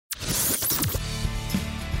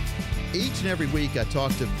Each and every week I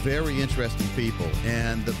talk to very interesting people,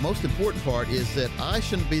 and the most important part is that I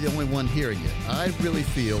shouldn't be the only one hearing it. I really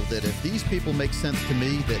feel that if these people make sense to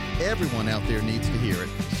me, that everyone out there needs to hear it.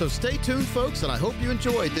 So stay tuned, folks, and I hope you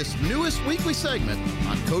enjoyed this newest weekly segment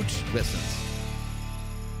on Coach Listens.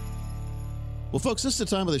 Well, folks, this is the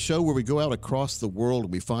time of the show where we go out across the world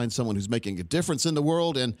and we find someone who's making a difference in the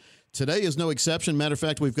world, and today is no exception. Matter of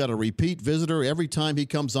fact, we've got a repeat visitor. Every time he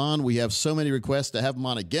comes on, we have so many requests to have him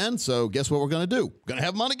on again, so guess what we're going to do? We're going to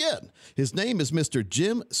have him on again. His name is Mr.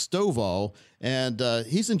 Jim Stovall, and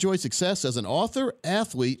he's enjoyed success as an author,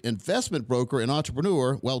 athlete, investment broker, and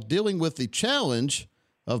entrepreneur while dealing with the challenge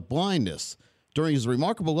of blindness. During his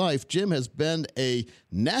remarkable life, Jim has been a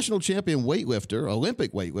national champion weightlifter,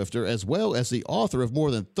 Olympic weightlifter, as well as the author of more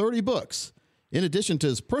than 30 books. In addition to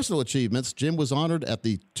his personal achievements, Jim was honored at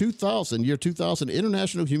the 2000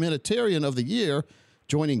 International Humanitarian of the Year,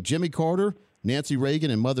 joining Jimmy Carter, Nancy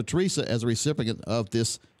Reagan, and Mother Teresa as a recipient of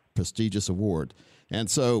this prestigious award. And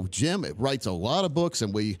so Jim writes a lot of books,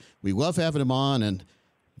 and we love having him on. And,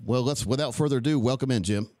 well, let's, without further ado, welcome in,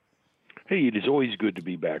 Jim. Hey, it is always good to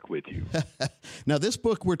be back with you. Now, this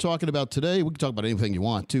book we're talking about today, we can talk about anything you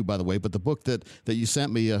want, too, by the way, but the book that you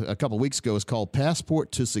sent me a couple weeks ago is called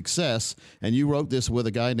Passport to Success, and you wrote this with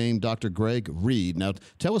a guy named Dr. Greg Reid. Now,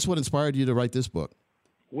 tell us what inspired you to write this book.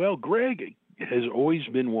 Well, Greg has always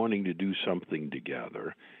been wanting to do something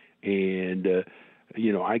together, and,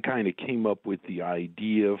 I kind of came up with the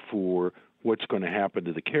idea for what's going to happen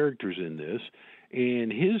to the characters in this,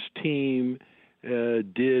 and his team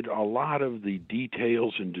did a lot of the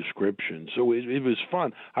details and descriptions. So it was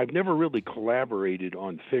fun. I've never really collaborated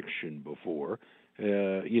on fiction before.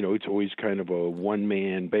 It's always kind of a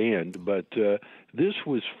one-man band, but this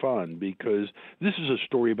was fun because this is a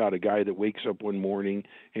story about a guy that wakes up one morning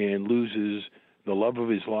and loses the love of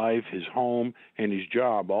his life, his home, and his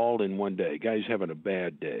job all in one day. Guy's having a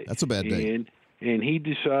bad day. That's a bad day. And he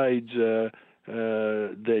decides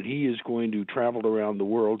that he is going to travel around the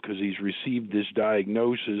world because he's received this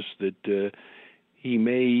diagnosis that he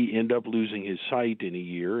may end up losing his sight in a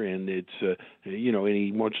year, and it's and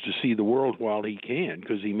he wants to see the world while he can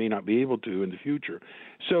because he may not be able to in the future.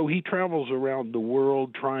 So he travels around the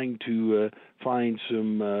world trying to find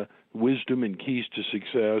some wisdom and keys to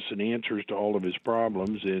success and answers to all of his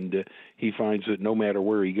problems, and he finds that no matter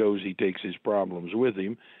where he goes, he takes his problems with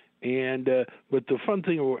him. And but the fun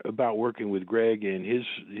thing about working with Greg and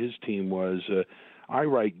his team was I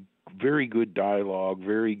write very good dialogue,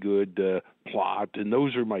 very good plot, and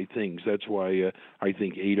those are my things. That's why I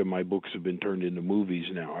think 8 of my books have been turned into movies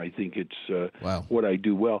now. I think it's wow. What I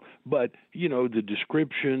do well. But, the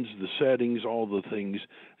descriptions, the settings, all the things,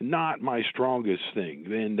 not my strongest thing.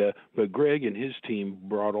 And but Greg and his team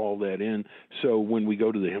brought all that in. So when we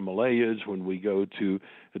go to the Himalayas, when we go to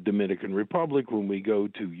the Dominican Republic, when we go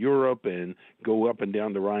to Europe and go up and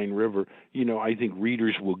down the Rhine River, I think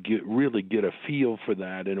readers will really get a feel for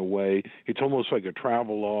that in a way. It's almost like a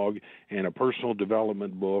travel log and a personal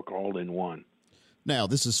development book all in one. Now,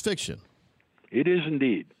 this is fiction. It is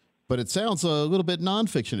indeed. But it sounds a little bit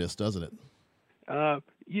non-fictionist, doesn't it?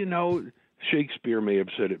 Shakespeare may have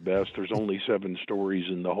said it best. There's only 7 stories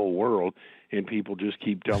in the whole world, and people just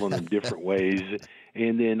keep telling them different ways.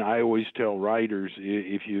 And then I always tell writers,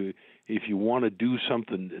 if you want to do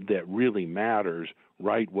something that really matters,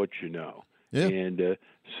 write what you know. Yeah. And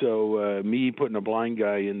so me putting a blind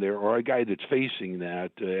guy in there, or a guy that's facing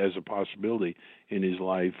that as a possibility in his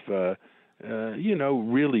life,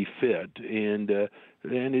 really fit. And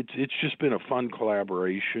it's just been a fun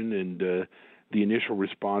collaboration, and the initial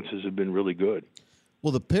responses have been really good.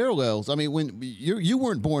 Well, the parallels, I mean, when you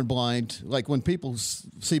weren't born blind, like when people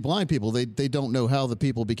see blind people, they don't know how the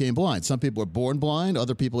people became blind. Some people are born blind,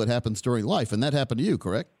 other people it happens during life, and that happened to you,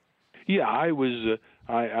 correct? Yeah, I was.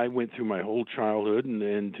 I went through my whole childhood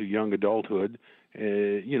and to young adulthood.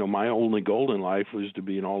 My only goal in life was to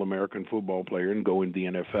be an All-American football player and go into the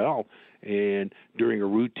NFL. And during a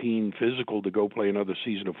routine physical to go play another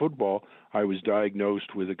season of football, I was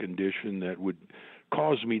diagnosed with a condition that would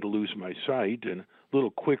cause me to lose my sight. And a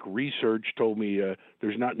little quick research told me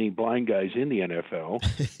there's not any blind guys in the NFL.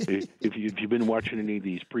 If you've been watching any of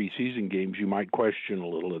these preseason games, you might question a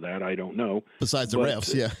little of that. I don't know. Besides the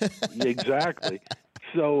refs, yeah. Exactly.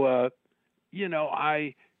 So,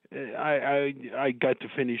 I got to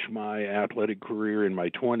finish my athletic career in my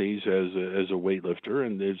 20s as a weightlifter,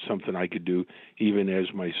 and it's something I could do even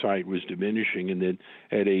as my sight was diminishing. And then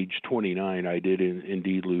at age 29, I did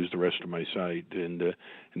indeed lose the rest of my sight, and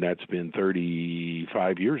that's been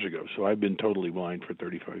 35 years ago. So I've been totally blind for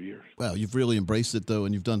 35 years. Wow, you've really embraced it, though,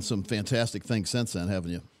 and you've done some fantastic things since then,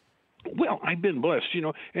 haven't you? Well, I've been blessed,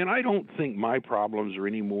 and I don't think my problems are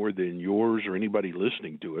any more than yours or anybody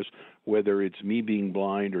listening to us, whether it's me being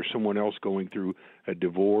blind or someone else going through a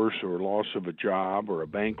divorce or loss of a job or a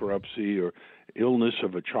bankruptcy or illness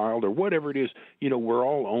of a child or whatever it is. We're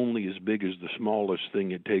all only as big as the smallest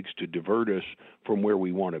thing it takes to divert us from where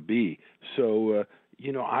we want to be. So,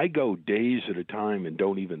 I go days at a time and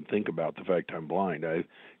don't even think about the fact I'm blind. I've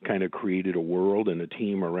kind of created a world and a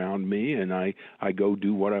team around me, and I go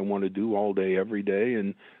do what I want to do all day, every day,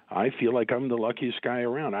 and I feel like I'm the luckiest guy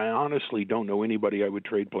around. I honestly don't know anybody I would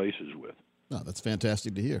trade places with. Oh, that's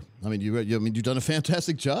fantastic to hear. I mean, you've done a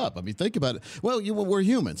fantastic job. I mean, think about it. Well, we're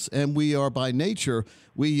humans, and we are by nature.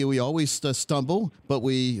 We always stumble, but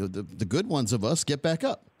the good ones of us get back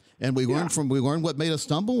up. And we learn what made us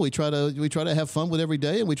stumble. We try to have fun with every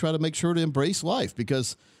day, and we try to make sure to embrace life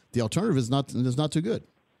because the alternative is not too good.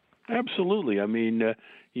 Absolutely. I mean,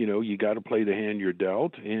 you got to play the hand you're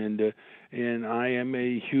dealt, and I am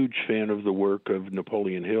a huge fan of the work of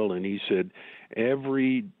Napoleon Hill, and he said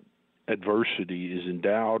every adversity is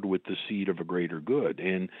endowed with the seed of a greater good.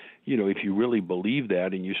 And if you really believe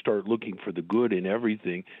that, and you start looking for the good in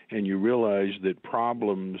everything, and you realize that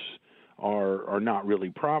problems are not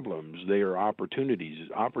really problems. They are opportunities.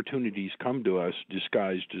 Opportunities come to us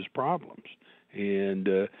disguised as problems. And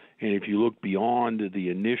if you look beyond the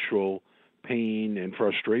initial pain and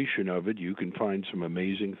frustration of it, you can find some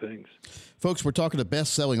amazing things. Folks, we're talking to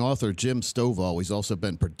best-selling author Jim Stovall. He's also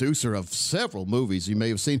been producer of several movies you may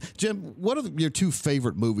have seen. Jim, what are your two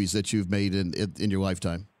favorite movies that you've made in your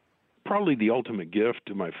lifetime? Probably The Ultimate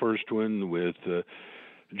Gift, my first one with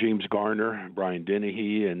James Garner, Brian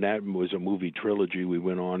Dennehy, and that was a movie trilogy we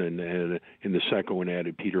went on, and in the second one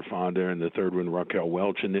added Peter Fonda, and the third one Raquel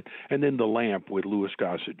Welch, and then The Lamp with Louis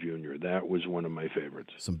Gossett Jr. That was one of my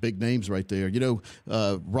favorites. Some big names right there.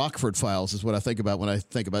 Rockford Files is what I think about when I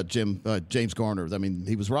think about James Garner. I mean,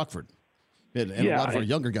 he was Rockford. And a lot of our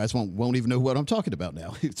younger guys won't even know what I'm talking about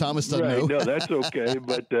now. Thomas doesn't know. No, that's okay.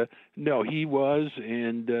 But no, he was,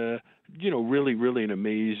 and really, really an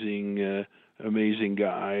amazing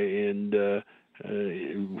guy, and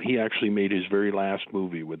he actually made his very last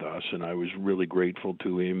movie with us, and I was really grateful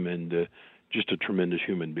to him, and just a tremendous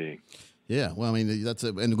human being. Yeah, well, I mean,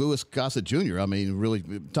 and Louis Gossett Jr., I mean, really,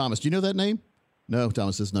 Thomas, do you know that name? No,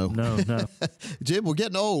 Thomas says no. No. Jim, we're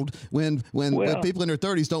getting old when people in their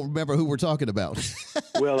 30s don't remember who we're talking about.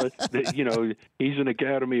 Well, he's an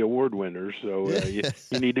Academy Award winner, so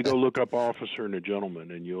you need to go look up Officer and a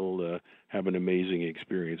Gentleman, and you'll have an amazing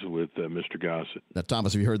experience with Mr. Gossett. Now,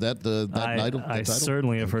 Thomas, have you heard that title? I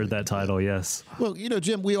certainly have heard that title, yes. Well,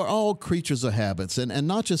 Jim, we are all creatures of habits, and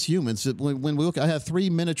not just humans. When we look, I had 3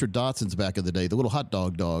 miniature Dachshunds back in the day, the little hot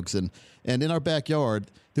dog dogs, and in our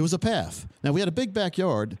backyard, there was a path. Now, we had a big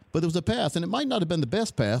backyard, but there was a path, and it might not have been the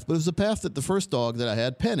best path, but it was a path that the first dog that I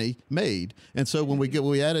had, Penny, made. And so when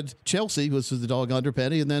we added Chelsea, which was the dog under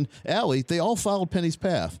Penny, and then Allie, they all followed Penny's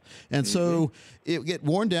path. And so it get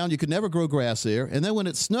worn down. You could never grow grass there. And then when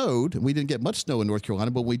it snowed, and we didn't get much snow in North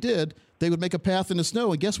Carolina, but we did, they would make a path in the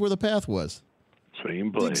snow, and guess where the path was? Same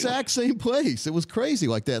place. The exact same place. It was crazy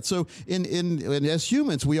like that. So in as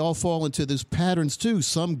humans, we all fall into these patterns too,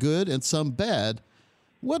 some good and some bad.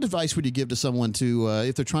 What advice would you give to someone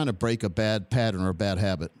if they're trying to break a bad pattern or a bad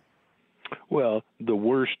habit? Well, the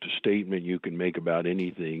worst statement you can make about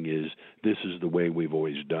anything is, this is the way we've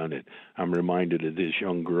always done it. I'm reminded of this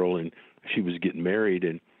young girl, and she was getting married,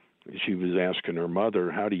 and she was asking her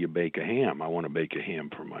mother, how do you bake a ham? I want to bake a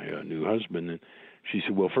ham for my new husband. And she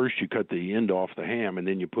said, well, first you cut the end off the ham, and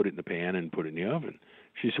then you put it in the pan and put it in the oven.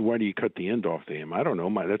 She said, why do you cut the end off the ham? I don't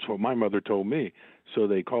know. That's what my mother told me. So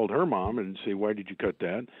they called her mom and said, why did you cut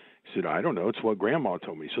that? She said, I don't know. It's what Grandma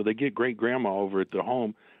told me. So they get great-grandma over at the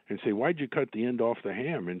home and say, why'd you cut the end off the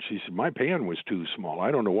ham? And she said, my pan was too small.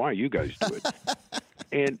 I don't know why you guys do it.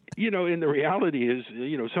 And, and the reality is,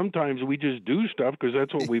 sometimes we just do stuff because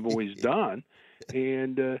that's what we've always done.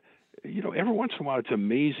 And, every once in a while it's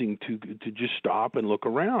amazing to just stop and look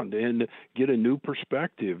around and get a new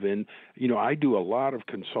perspective. And, I do a lot of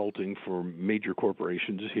consulting for major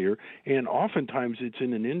corporations here, and oftentimes it's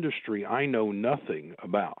in an industry I know nothing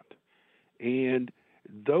about. And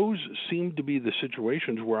those seem to be the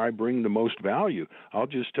situations where I bring the most value. I'll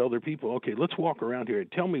just tell their people, okay, let's walk around here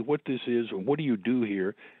and tell me what this is and what do you do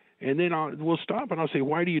here. And then we'll stop and I'll say,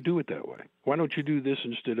 why do you do it that way? Why don't you do this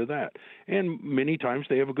instead of that? And many times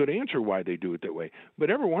they have a good answer why they do it that way.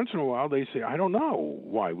 But every once in a while they say, I don't know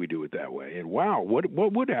why we do it that way. And wow,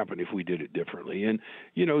 what would happen if we did it differently? And,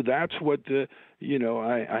 that's what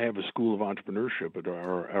I have a school of entrepreneurship at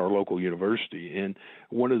our local university. And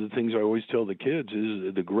one of the things I always tell the kids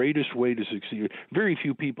is the greatest way to succeed, very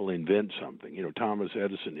few people invent something. Thomas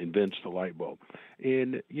Edison invents the light bulb.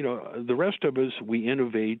 And, the rest of us, we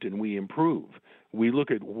innovate and we improve. We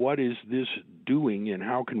look at what is this doing and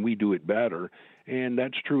how can we do it better. And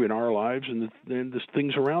that's true in our lives and the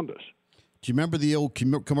things around us. Do you remember the old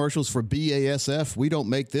commercials for BASF? We don't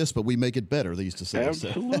make this, but we make it better. They used to say.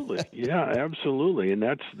 Absolutely. Yeah, absolutely. And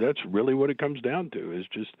that's really what it comes down to, is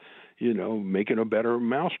just, making a better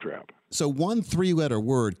mousetrap. So one 3-letter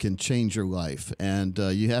word can change your life. And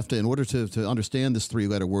you have to, in order to understand this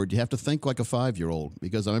 3-letter word, you have to think like a 5-year-old.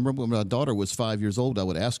 Because I remember when my daughter was 5 years old, I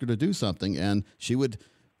would ask her to do something, and she would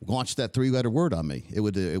launch that 3-letter word on me. It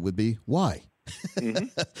would be why.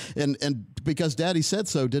 Mm-hmm. and because Daddy said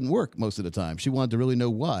so didn't work most of the time. She wanted to really know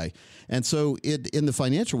why. And so in the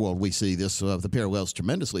financial world, we see this, the parallels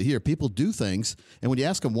tremendously here. People do things, and when you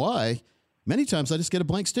ask them why, many times I just get a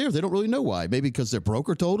blank stare. They don't really know why. Maybe because their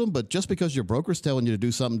broker told them, but just because your broker's telling you to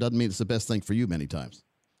do something doesn't mean it's the best thing for you many times.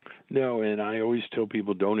 No, and I always tell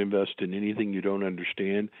people, don't invest in anything you don't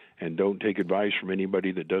understand, and don't take advice from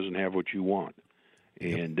anybody that doesn't have what you want.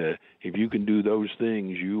 And if you can do those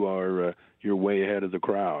things, you're way ahead of the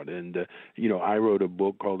crowd. And I wrote a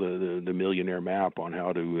book called the Millionaire Map on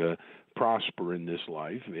how to prosper in this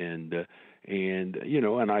life. And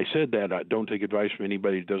I said that don't take advice from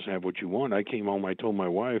anybody that doesn't have what you want. I came home, I told my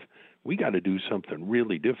wife, we got to do something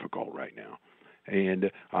really difficult right now. And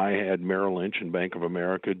I had Merrill Lynch and Bank of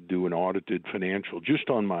America do an audited financial just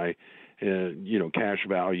on my cash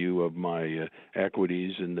value of my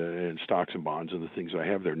equities and stocks and bonds and the things I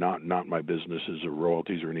have there, not my businesses or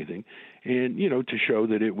royalties or anything, and to show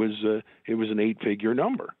that it was an 8-figure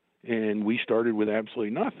number. And we started with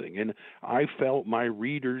absolutely nothing. And I felt my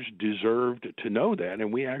readers deserved to know that.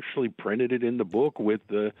 And we actually printed it in the book with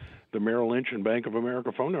the Merrill Lynch and Bank of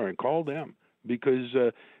America phone number and called them because,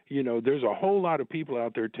 there's a whole lot of people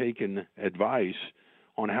out there taking advice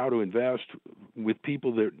on how to invest with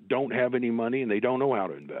people that don't have any money and they don't know how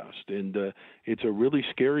to invest. And it's a really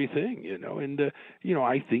scary thing, And,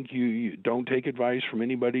 I think you don't take advice from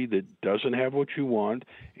anybody that doesn't have what you want,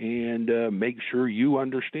 and make sure you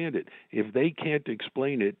understand it. If they can't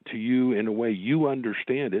explain it to you in a way you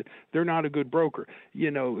understand it, they're not a good broker.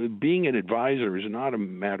 Being an advisor is not a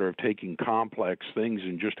matter of taking complex things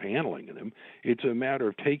and just handling them. It's a matter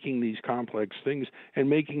of taking these complex things and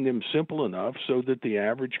making them simple enough so that the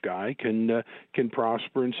average guy can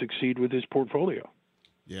prosper and succeed with his portfolio.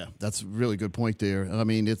 Yeah, that's a really good point there. I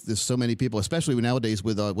mean, there's so many people, especially nowadays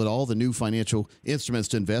with all the new financial instruments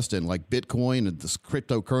to invest in, like Bitcoin and this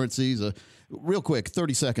cryptocurrencies. Real quick,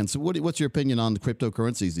 30 seconds. What's your opinion on the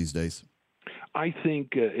cryptocurrencies these days? I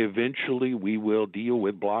think eventually we will deal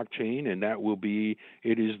with blockchain, and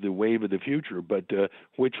it is the wave of the future. But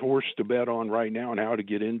which horse to bet on right now and how to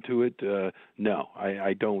get into it, no,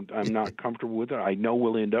 I don't. I'm not comfortable with it. I know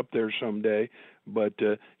we'll end up there someday. But,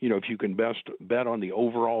 if you can best bet on the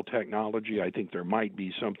overall technology, I think there might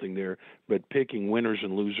be something there. But picking winners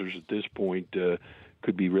and losers at this point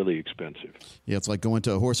could be really expensive. Yeah, it's like going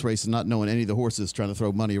to a horse race and not knowing any of the horses trying to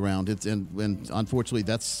throw money around. And unfortunately,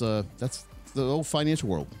 that's the old financial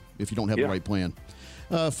world if you don't have the right plan.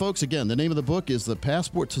 Folks, again, the name of the book is The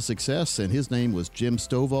Passport to Success, and his name was Jim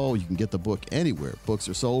Stovall. You can get the book anywhere books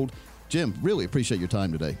are sold. Jim, really appreciate your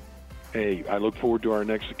time today. Hey, I look forward to our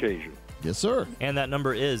next occasion. Yes, sir. And that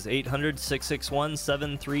number is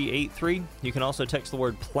 800-661-7383. You can also text the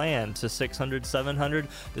word PLAN to 600-700.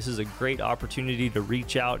 This is a great opportunity to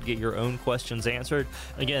reach out, get your own questions answered.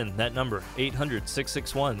 Again, that number,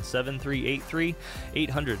 800-661-7383,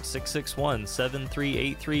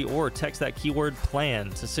 800-661-7383, or text that keyword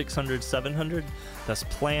PLAN to 600-700. That's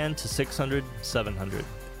PLAN to 600-700.